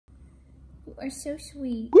You are so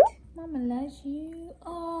sweet. Mama loves you.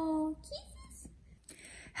 Oh, kisses.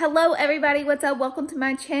 Hello, everybody. What's up? Welcome to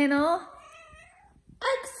my channel.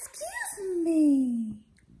 Excuse me.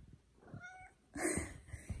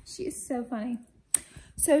 She is so funny.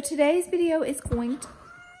 So today's video is going to...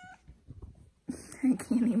 I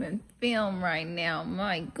can't even film right now.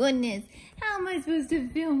 My goodness. How am I supposed to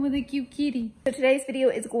film with a cute kitty? So today's video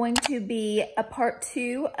is going to be a part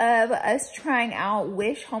 2 of us trying out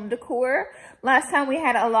Wish home decor. Last time we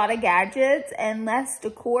had a lot of gadgets and less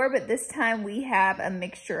decor, but this time we have a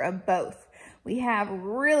mixture of both. We have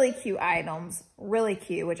really cute items, really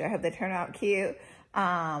cute, which I hope they turn out cute.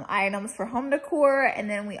 Items for home decor, and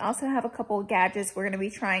then we also have a couple of gadgets we're going to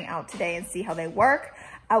be trying out today and see how they work.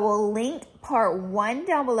 I will link part 1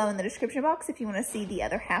 down below in the description box if you want to see the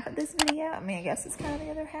other half of this video. I mean, I guess it's kind of the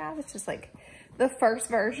other half. It's just like the first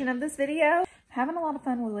version of this video. Having a lot of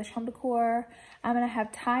fun with Wish home decor. I'm going to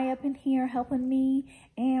have Ty up in here helping me,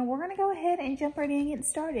 and we're going to go ahead and jump right in and get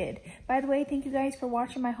started. By the way, thank you guys for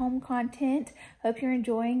watching my home content. Hope you're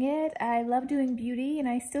enjoying it. I love doing beauty, and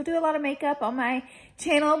I still do a lot of makeup on my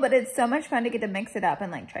channel, but it's so much fun to get to mix it up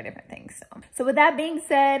and like try different things. So with that being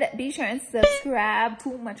said, be sure and subscribe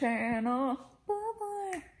to my channel.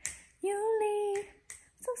 Bye-bye. You leave.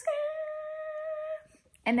 Subscribe.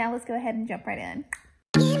 And now let's go ahead and jump right in.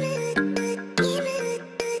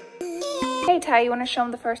 Hey Ty, you want to show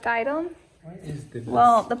them the first item? What is this?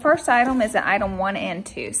 Well, the first item is item 1 and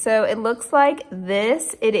 2. So it looks like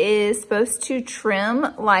this. It is supposed to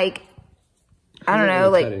trim like, I don't know,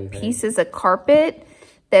 like pieces of carpet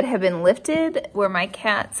that have been lifted where my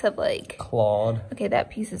cats have like clawed. Okay, that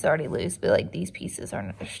piece is already loose, but like these pieces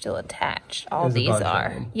are still attached. All these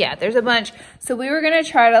are. Yeah, there's a bunch. So we were going to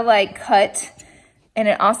try to like cut. And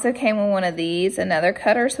it also came with one of these, another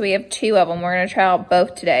cutter. So we have 2 of them. We're going to try out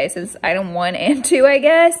both today. So it's item 1 and 2, I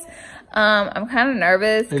guess. I'm kind of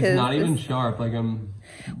nervous. It's not even sharp. Like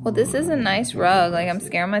well, this is a nice rug. Like I'm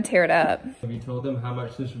scared I'm going to tear it up. Have you told them how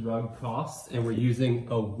much this rug costs? And we're using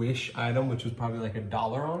a Wish item, which was probably like $1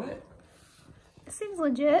 on it. It seems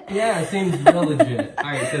legit. Yeah, it seems real legit. All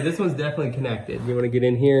right, so this one's definitely connected. You want to get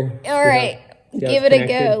in here? All right. Give it a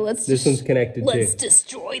go. This one's connected too. Let's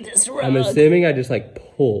destroy this rug. I'm assuming I just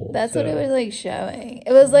like pull. That's what it was like showing.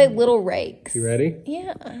 It was like little rakes. You ready?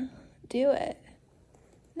 Yeah. Do it.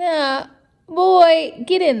 Nah. Boy,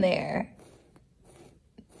 get in there.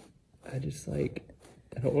 I just like,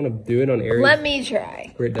 I don't want to do it on areas. Let me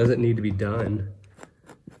try. Where it doesn't need to be done.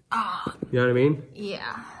 Ah. You know what I mean?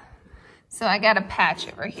 Yeah. So I got a patch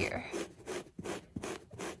over here.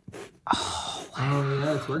 Oh, wow. Oh,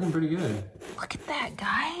 yeah, it's working pretty good. Look at that,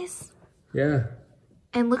 guys. Yeah.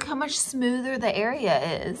 And look how much smoother the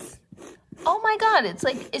area is. Oh my God, it's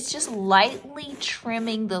like, it's just lightly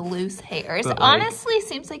trimming the loose hair. It honestly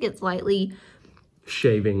seems like it's lightly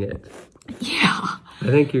shaving it. Yeah. I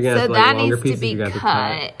think you're gonna have like longer pieces. So that needs to be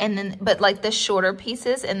cut. And then, but like the shorter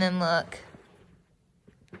pieces, and then look.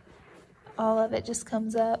 All of it just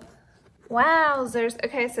comes up. Wowzers.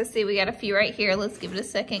 Okay, so see, we got a few right here. Let's give it a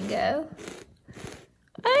second go.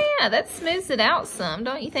 Oh yeah, that smooths it out some,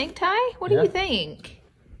 don't you think, Ty? What do you think?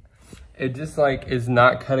 It just like is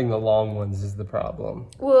not cutting the long ones is the problem.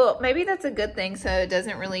 Well, maybe that's a good thing, so it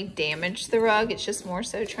doesn't really damage the rug. It's just more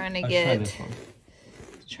so trying to get...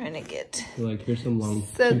 So like here's some long...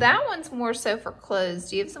 So that one's more so for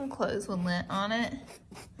clothes. Do you have some clothes with lint on it?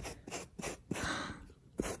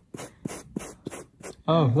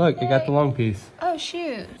 Oh, look, it got the long piece. Oh,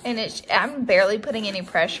 shoot. And I'm barely putting any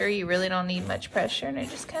pressure. You really don't need much pressure. And it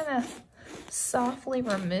just kind of softly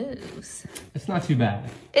removes. It's not too bad.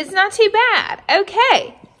 It's not too bad.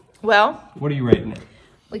 Okay. Well. What are you rating it?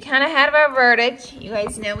 We kind of had our verdict. You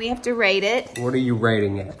guys know we have to rate it. What are you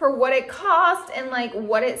rating it? For what it cost and like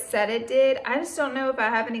what it said it did. I just don't know if I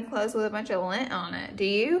have any clothes with a bunch of lint on it. Do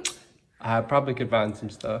you? I probably could find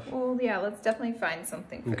some stuff. Well, yeah, let's definitely find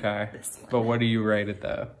something for this one. But what do you rate it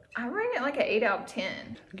though? I rate it like an 8 out of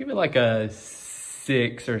 10. I'll give it like a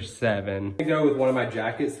 6 or 7. I go with one of my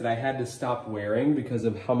jackets that I had to stop wearing because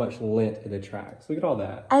of how much lint it attracts. Look at all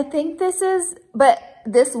that. I think this is, but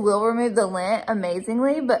this will remove the lint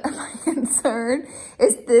amazingly, but my concern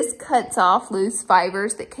is this cuts off loose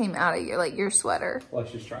fibers that came out of your sweater.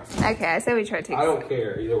 Let's just try. Okay, I say we try to. I don't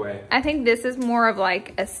care either way. I think this is more of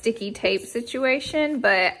like a sticky tape situation,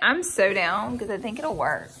 but I'm so down because I think it'll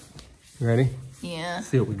work. You ready? Yeah. Let's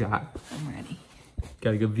see what we got. I'm ready.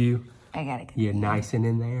 Got a good view? I got a good view. Nice and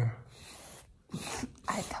in there.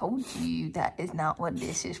 I told you that is not what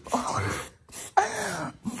this is for.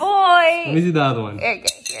 Boy. Let me see the other one. Okay,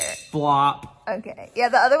 here. Flop. Okay. Yeah,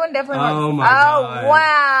 the other one definitely works. Oh my God.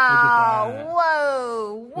 Wow.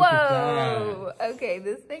 Whoa. Whoa. Okay,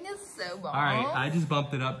 this thing is so bomb. All right, I just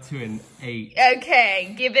bumped it up to an 8.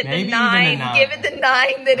 Okay, give it Maybe the 9. even a 9. Give it the 9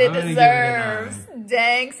 that it I'm gonna give it a deserves. 9.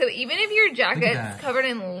 Dang. So even if your jacket's that. covered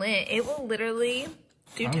in lint, it will literally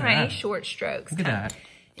do tiny short strokes. Look at that.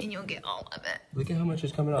 And you'll get all of it. Look at how much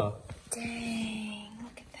is coming off. Dang,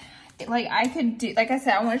 look at that. Like I could do, like I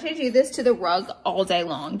said, I want you to do this to the rug all day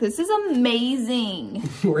long. This is amazing.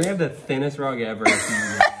 We're gonna have the thinnest rug ever.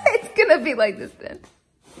 It's gonna be like this then.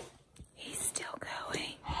 He's still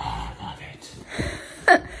going. I love it.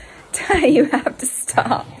 You have to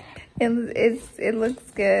stop. It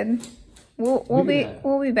looks good. We'll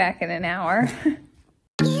be back in an hour.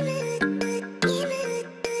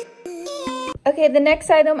 Okay, the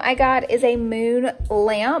next item I got is a moon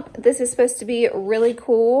lamp. This is supposed to be really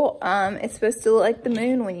cool. It's supposed to look like the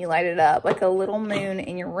moon when you light it up, like a little moon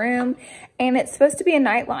in your room. And it's supposed to be a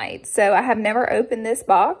night light. So I have never opened this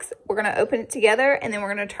box. We're gonna open it together and then we're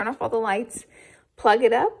gonna turn off all the lights, plug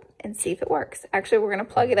it up, and see if it works. Actually, we're gonna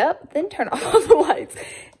plug it up, then turn off all the lights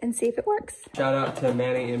and see if it works. Shout out to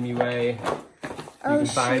Manny MUA. You can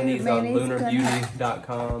find these on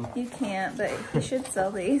lunarbeauty.com. You can't, but he should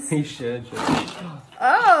sell these. He should.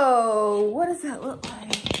 Oh, what does that look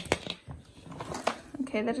like?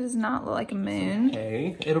 Okay, that does not look like a moon.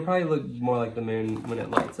 Okay, it'll probably look more like the moon when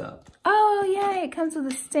it lights up. Oh, yeah, it comes with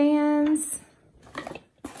the stands.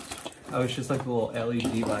 Oh, it's just like a little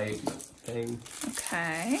LED light thing.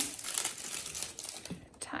 Okay.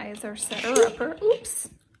 Ties our setter-upper. Oops.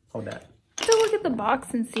 Hold that. So look at the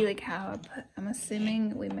box and see like how I'm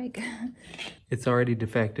assuming we make It's already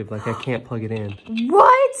defective. Like I can't plug it in.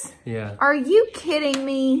 What? Yeah. Are you kidding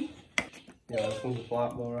me? Yeah, this one's a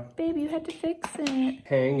flop, Laura. Babe, you had to fix it.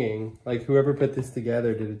 Hanging. Like whoever put this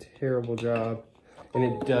together did a terrible job. And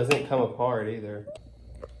it doesn't come apart either.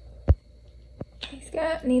 He's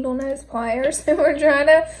got needle nose pliers and we're trying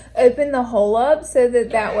to open the hole up so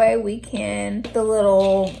that way we can the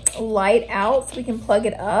little light out so we can plug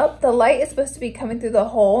it up. The light is supposed to be coming through the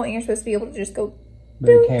hole and you're supposed to be able to just go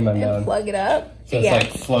and plug it up. So it's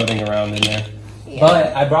like floating around in there. Yeah.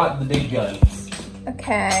 But I brought the big guns.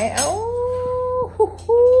 Okay. Oh.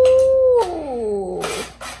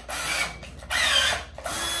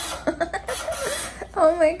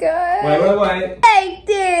 Oh my god. Wait.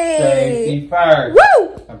 Safety! Safety first.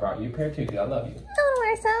 Woo! I brought you a pair too because I love you. Oh,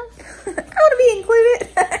 wear some. I want to be included.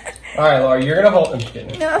 Alright, Laura, you're going to hold them. Just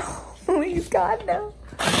kidding. No. Please, God, no.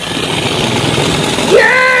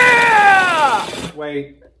 Yeah!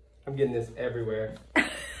 Wait. I'm getting this everywhere.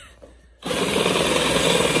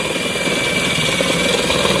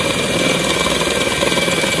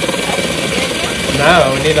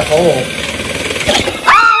 No, we need a hole.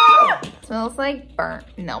 Smells like burnt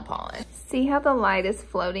nail polish. See how the light is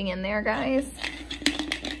floating in there, guys?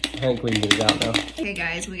 I think we can get it out now. Okay,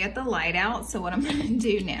 guys, we got the light out. So what I'm gonna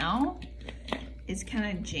do now is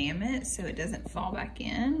kind of jam it so it doesn't fall back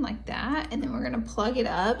in like that. And then we're gonna plug it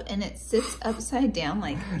up and it sits upside down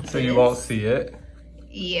like this. So you won't see it?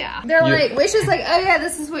 Yeah. They're like, Wish is like, oh yeah,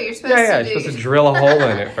 this is what you're supposed to do. Yeah, you're supposed to drill a hole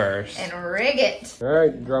in it first. And rig it. All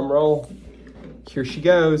right, drum roll. Here she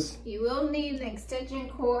goes. You will need an extension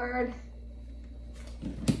cord.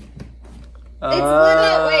 It's lit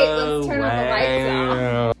up. Wait, let's turn on the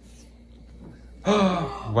lights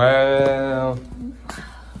off. Wow.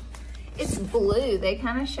 It's blue. They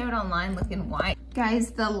kind of showed online looking white.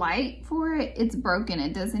 Guys, the light for it, it's broken.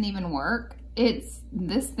 It doesn't even work. This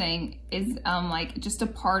thing is like just a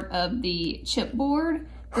part of the chipboard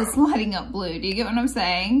that's lighting up blue. Do you get what I'm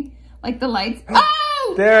saying? Like the lights.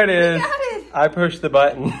 Oh! There it is. Got it. I pushed the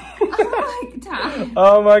button. Oh my god.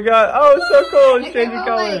 Oh my god. Oh, it's so cool. It's changing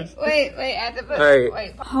colors. Wait. I have to put,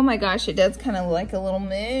 wait. Oh my gosh, it does kind of look like a little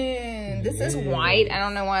moon. This is white. I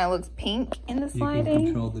don't know why it looks pink in this lighting. You can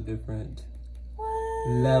control the different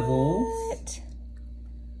levels.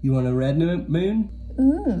 You want a red moon?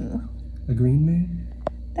 Ooh. A green moon?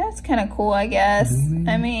 That's kind of cool, I guess.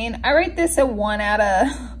 I mean, I rate this a 1 out of...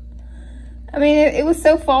 I mean, it was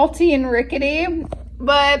so faulty and rickety,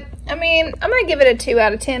 but I mean, I'm gonna give it a 2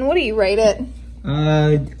 out of 10. What do you rate it?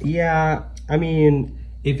 Yeah, I mean,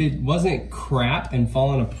 if it wasn't crap and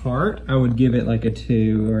falling apart, I would give it like a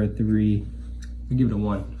 2 or a 3. I'd give it a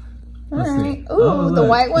 1. All right. Ooh, oh, the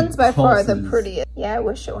white one's by far the prettiest. Yeah, I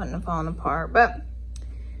wish it wouldn't have fallen apart, but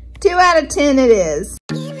 2 out of 10 it is.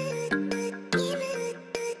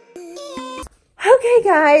 Okay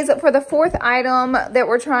guys, for the fourth item that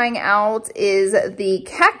we're trying out is the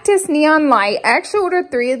cactus neon light. I actually ordered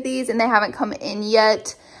 3 of these and they haven't come in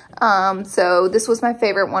yet. So this was my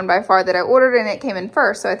favorite one by far that I ordered and it came in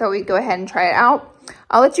first. So I thought we'd go ahead and try it out.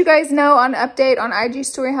 I'll let you guys know on update on IG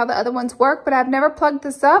story how the other ones work, but I've never plugged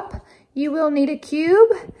this up. you will need a cube.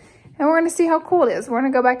 And we're gonna see how cool it is. We're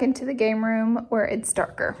gonna go back into the game room where it's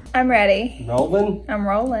darker. I'm ready. Rolling? I'm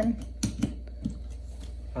rolling.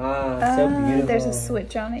 Ah, so beautiful. There's a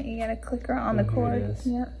switch on it. You gotta click on the cord.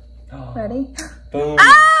 Yep. Ready? Boom.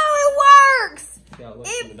 Oh, it works! Yeah,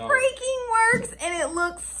 It freaking works and it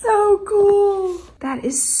looks so cool. That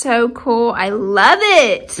is so cool. I love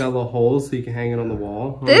it. It's got little holes so you can hang it on the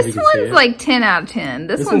wall. This one's like 10 out of 10.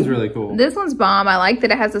 This one's really cool. This one's bomb. I like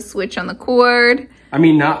that it has a switch on the cord. I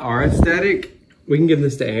mean, not our aesthetic. We can give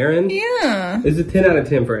this to Aaron. Yeah. It's a 10 out of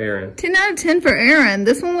 10 for Aaron. 10 out of 10 for Aaron.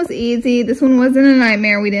 This one was easy. This one wasn't a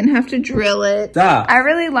nightmare. We didn't have to drill it. Stop. I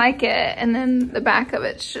really like it. And then the back of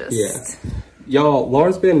it's just... Yeah. Y'all,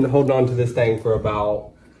 Laura's been holding on to this thing for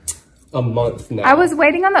about a month now. I was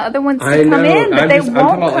waiting on the other ones to come in, but they won't I'm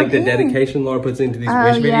talking about come like the in. dedication Laura puts into these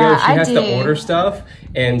wish videos. Yeah, she has to order stuff,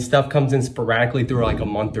 and stuff comes in sporadically through like a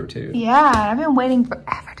month or two. Yeah, I've been waiting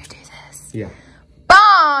forever to do this. Yeah.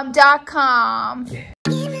 Bomb.com. Yeah.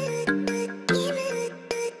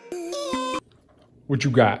 What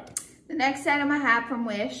you got? The next item I have from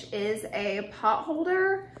Wish is a pot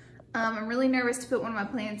holder. I'm really nervous to put one of my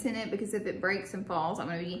plants in it because if it breaks and falls, I'm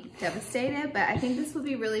gonna be devastated, but I think this would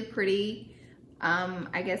be really pretty.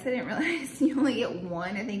 I guess I didn't realize you only get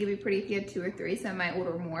one. I think it'd be pretty if you had 2 or 3, so I might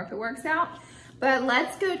order more if it works out. But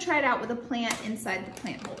let's go try it out with a plant inside the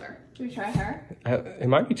plant holder. Should we try her? It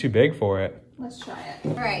might be too big for it. Let's try it.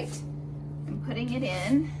 All right, I'm putting it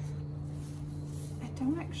in. I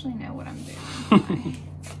don't actually know what I'm doing.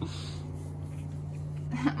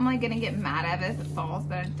 I'm like gonna get mad at it if it falls,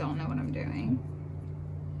 but I don't know what I'm doing.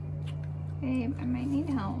 Babe, I might need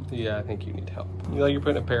help. Yeah, I think you need help. You like you're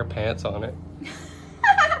putting a pair of pants on it.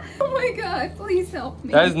 Oh my God, please help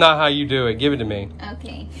me. That is not how you do it. Give it to me.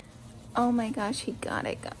 Okay. Oh my gosh, he got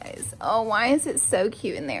it, guys. Oh, why is it so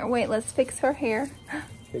cute in there? Wait, let's fix her hair.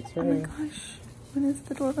 Fix her hair. Oh my gosh, when is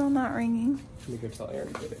the doorbell not ringing? Let me go tell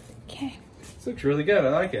Aaron to get it. Okay. This looks really good. I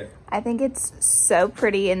like it. I think it's so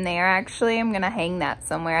pretty in there, actually. I'm gonna hang that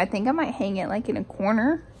somewhere. I think I might hang it like in a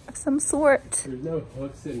corner of some sort. There's no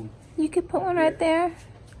hooks in. You could put one right there,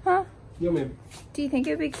 huh? You want me? Do you think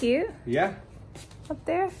it'd be cute? Yeah. Up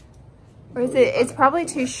there? Or is it, it's probably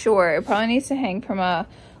too short. It probably needs to hang from a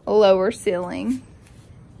lower ceiling.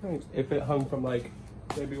 If it hung from like,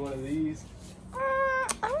 maybe one of these. I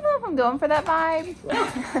don't know if I'm going for that vibe.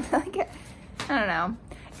 I feel like I don't know.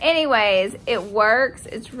 Anyways, it works.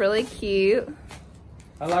 It's really cute.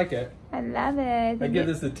 I like it. I love it. I give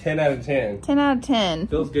this a 10 out of 10. 10 out of 10.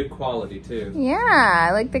 Feels good quality too. Yeah,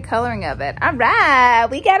 I like the coloring of it. All right,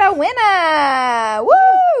 we got a winner.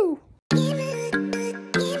 Woo!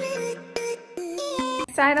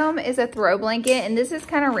 Next item is a throw blanket, and this is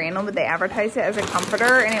kind of random, but they advertised it as a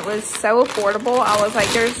comforter, and it was so affordable. I was like,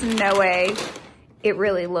 there's no way it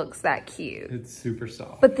really looks that cute. It's super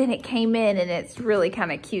soft. But then it came in and it's really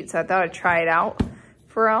kind of cute. So I thought I'd try it out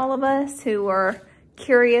for all of us who are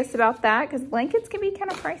curious about that, because blankets can be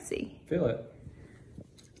kind of pricey. Feel it.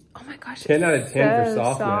 Oh my gosh. 10 out of 10 for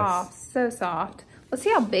softness. Soft, so soft. Let's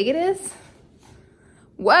see how big it is.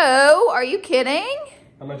 Whoa, are you kidding?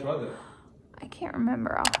 How much was it? I can't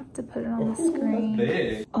remember. I'll have to put it on the screen. That's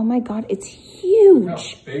big. Oh my God, it's huge. How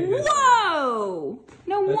big is it? Whoa!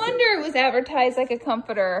 No wonder it was advertised like a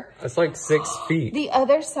comforter. It's like 6 feet. The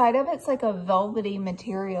other side of it's like a velvety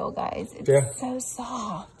material, guys. It's so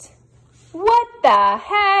soft. What the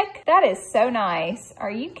heck? That is so nice.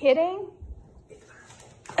 Are you kidding?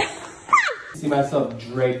 See myself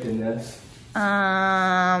draped in this.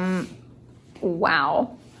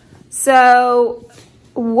 Wow. So,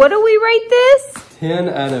 what do we rate this? 10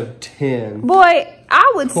 out of 10. Boy,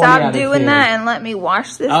 I would stop doing 10. that and let me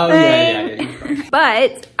wash this thing. Yeah.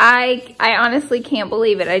 But I honestly can't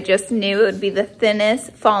believe it. I just knew it would be the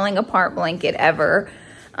thinnest falling apart blanket ever.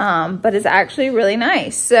 But it's actually really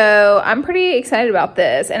nice. So I'm pretty excited about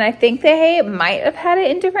this. And I think they might have had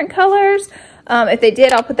it in different colors. If they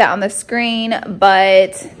did, I'll put that on the screen.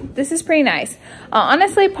 But this is pretty nice. I'll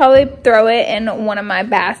honestly probably throw it in one of my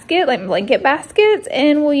baskets, like blanket baskets.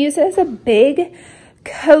 And we'll use it as a big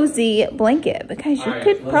cozy blanket, because you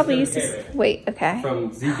could probably use this. Wait, okay.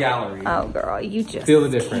 From Z Gallery. Oh, girl, you just feel the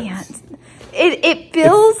difference. Can't. It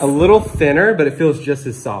feels it's a little thinner, but it feels just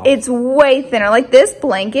as soft. It's way thinner. Like this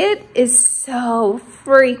blanket is so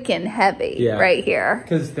freaking heavy right here.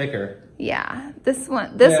 Because it's thicker. Yeah, this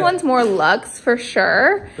one's more luxe for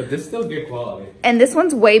sure. But this is still good quality. And this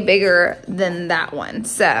one's way bigger than that one.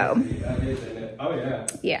 So. Oh yeah.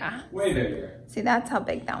 Yeah. Way bigger. See, that's how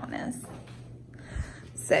big that one is.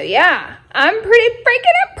 So yeah, I'm pretty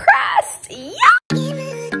freaking impressed. Yeah.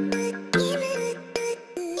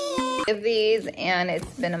 of these and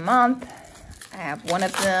it's been a month. I have one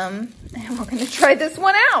of them and we're gonna try this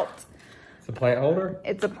one out. It's a plant holder?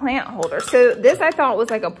 It's a plant holder. So this I thought was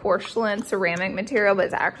like a porcelain ceramic material, but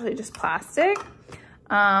it's actually just plastic.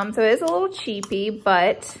 So it is a little cheapy,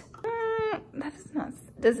 but that is not,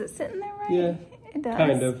 does it sit in there right? Yeah, it does.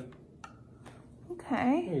 kind of.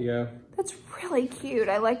 Okay. There you go. That's really cute.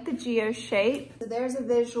 I like the geo shape. So there's a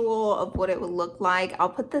visual of what it would look like. I'll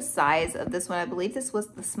put the size of this one. I believe this was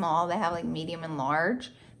the small. They have like medium and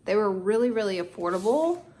large. They were really, really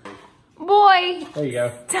affordable. Boy. There you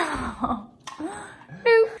go. Stop.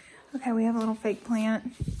 Nope. Okay, we have a little fake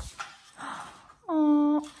plant.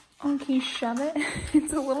 Oh, can you shove it?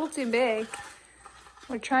 It's a little too big.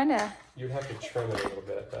 We're trying to. You'd have to trim it a little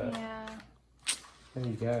bit, but Yeah. there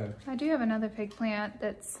you go. I do have another fake plant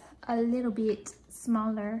that's a little bit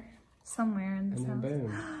smaller somewhere in this And then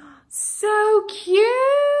house. boom. So cute!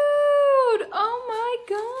 Oh my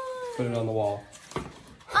god! Put it on the wall. Oh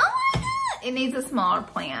my god! It needs a smaller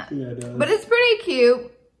plant. Yeah, it does. But it's pretty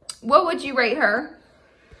cute. What would you rate her?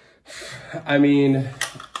 I mean,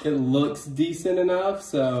 it looks decent enough,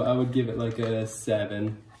 so I would give it like a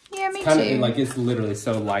 7. Yeah, me Kind too. of like it's literally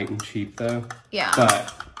so light and cheap though. Yeah.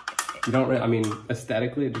 But you don't really, I mean,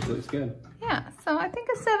 aesthetically it just looks good. Yeah, so I think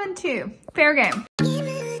a 7 too. Fair game.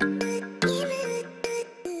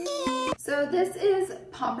 So this is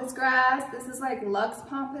pampas grass. This is like Lux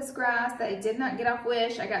pampas grass that I did not get off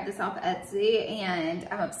Wish. I got this off Etsy and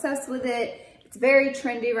I'm obsessed with it. It's very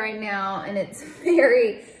trendy right now and it's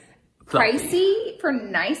very pricey for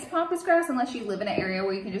nice pampas grass unless you live in an area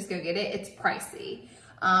where you can just go get it. It's pricey,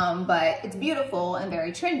 but it's beautiful and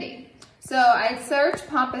very trendy. So I searched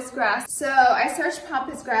pampas grass. So I searched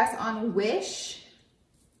pampas grass on Wish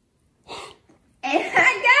and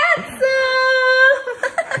I got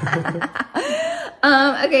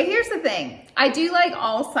some. Okay, here's the thing. I do like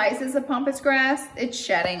all sizes of pampas grass. It's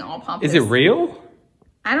shedding all pampas. Is it real?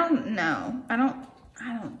 I don't know. I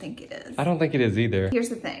don't think it is. I don't think it is either. Here's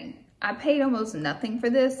the thing. I paid almost nothing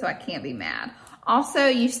for this, so I can't be mad. Also,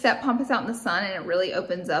 you set pampas out in the sun and it really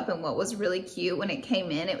opens up, and what was really cute when it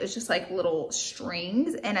came in, it was just like little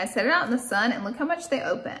strings, and I set it out in the sun and look how much they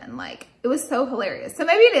open. Like, it was so hilarious. So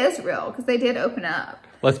maybe it is real because they did open up.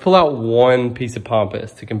 Let's pull out one piece of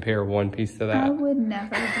pampas to compare one piece to that. I would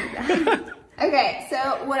never do that. Okay,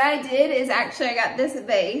 so what I did is actually I got this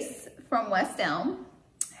vase from West Elm.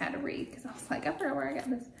 I had to read because I was like, I forgot where I got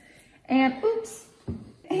this. And oops.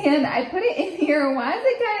 And I put it in here. Why is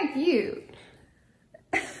it kind of cute?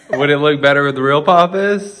 Would it look better with the real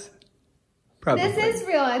pampas? Probably. This is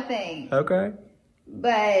real, I think. Okay.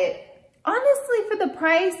 But honestly, for the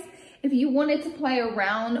price, if you wanted to play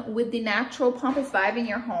around with the natural pampas vibe in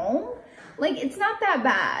your home, like it's not that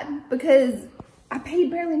bad because I paid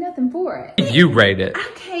barely nothing for it. You rate it.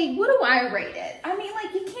 Okay, what do I rate it? I mean,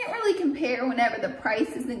 like you can't really compare whenever the price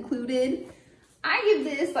is included. I give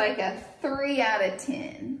this like a 3 out of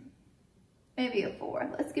 10. Maybe a 4.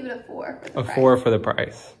 Let's give it a 4 for the price. A 4 for the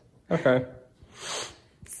price. Okay.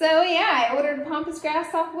 So yeah, I ordered pampas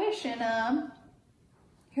grass off Wish and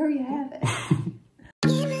here you have it.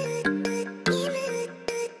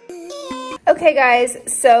 Okay guys,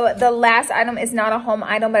 so the last item is not a home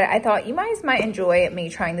item, but I thought you guys might enjoy me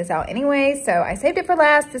trying this out anyway, so I saved it for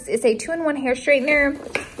last. This is a 2-in-1 hair straightener.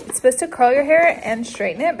 It's supposed to curl your hair and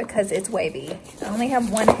straighten it because it's wavy. I only have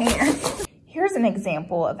one hand. Here's an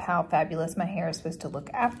example of how fabulous my hair is supposed to look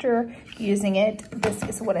after using it. This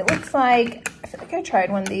is what it looks like. I feel like I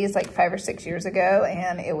tried one of these like 5 or 6 years ago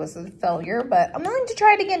and it was a failure, but I'm willing to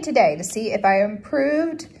try it again today to see if I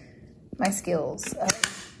improved my skills of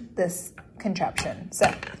this contraption.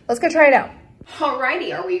 So let's go try it out.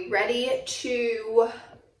 Alrighty, are we ready to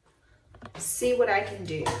see what I can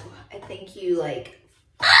do? I think you like,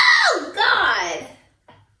 oh God!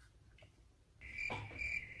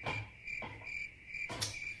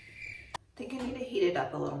 I think I need to heat it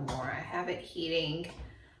up a little more. I have it heating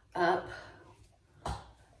up.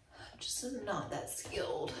 Just am not that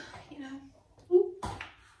skilled, you know. Ooh.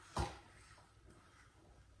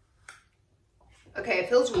 Okay, it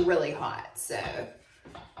feels really hot, so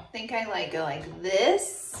I think I like go like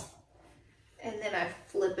this, and then I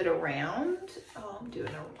flip it around. Oh, I'm doing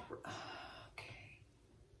a,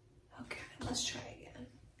 okay, let's try again.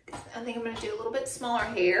 I think I'm gonna do a little bit smaller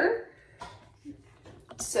hair.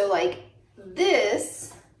 So like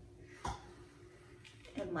this,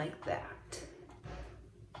 and like that.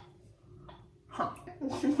 Huh,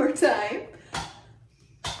 one more time.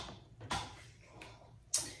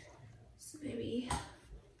 Maybe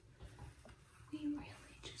we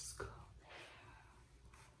really just go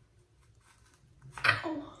there.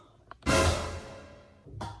 Oh.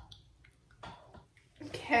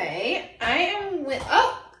 Okay, I am with,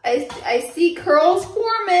 oh, I see curls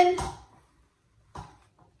forming.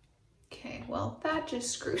 Okay, well, that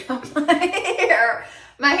just screwed up my hair.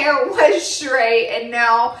 My hair was straight and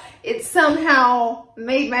now it somehow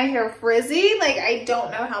made my hair frizzy. Like, I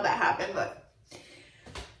don't know how that happened, but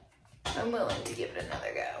I'm willing to give it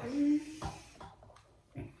another go.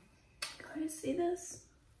 Can you see this?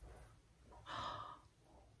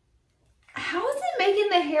 How is it making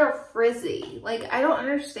the hair frizzy? Like, I don't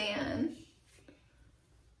understand.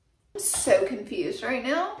 I'm so confused right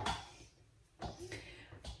now.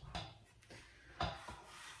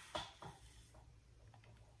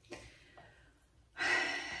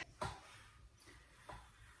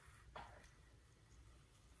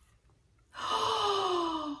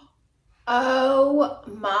 Oh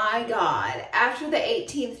my God. After the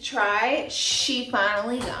 18th try, she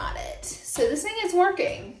finally got it. So this thing is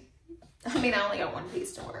working. I mean, I only got one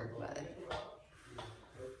piece to work, but.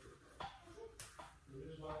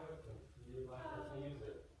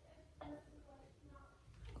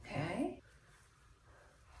 Okay.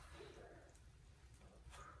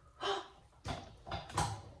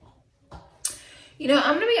 You know,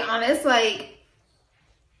 I'm gonna be honest, like,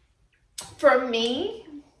 for me,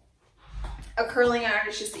 a curling iron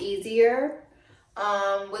is just easier.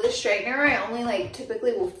 With a straightener, I only like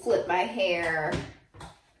typically will flip my hair,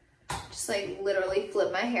 just like literally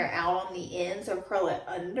flip my hair out on the ends or curl it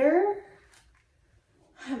under.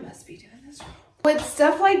 I must be doing this wrong. With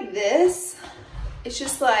stuff like this, it's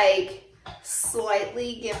just like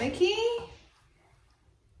slightly gimmicky.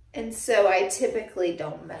 And so I typically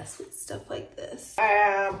don't mess with stuff like this.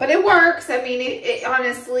 But it works. I mean, it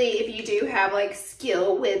honestly, if you do have like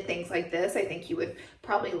skill with things like this, I think you would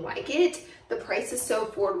probably like it. The price is so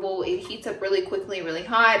affordable. It heats up really quickly, really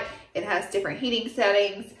hot. It has different heating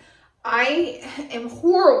settings. I am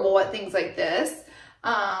horrible at things like this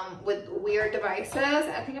with weird devices.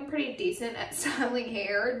 I think I'm pretty decent at styling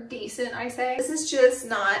hair. Decent, I say. This is just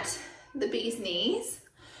not the bee's knees.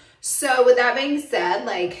 So with that being said,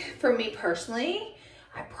 like for me personally,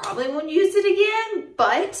 I probably won't use it again,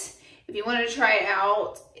 but if you want to try it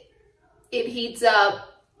out, it heats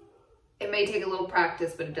up. It may take a little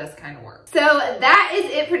practice, but it does kind of work. So that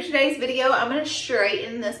is it for today's video. I'm going to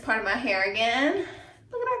straighten this part of my hair again.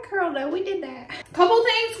 Look at that curl though, we did that. A couple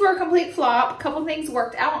things were a complete flop, a couple things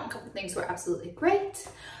worked out, and a couple things were absolutely great.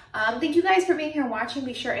 Thank you guys for being here and watching.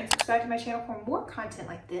 Be sure and subscribe to my channel for more content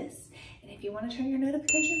like this. And if you want to turn your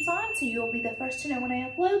notifications on so you'll be the first to know when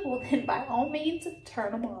I upload, well then by all means,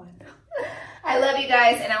 turn them on. I love you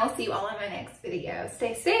guys and I will see you all in my next video.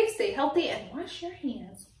 Stay safe, stay healthy, and wash your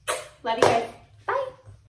hands. Love you guys.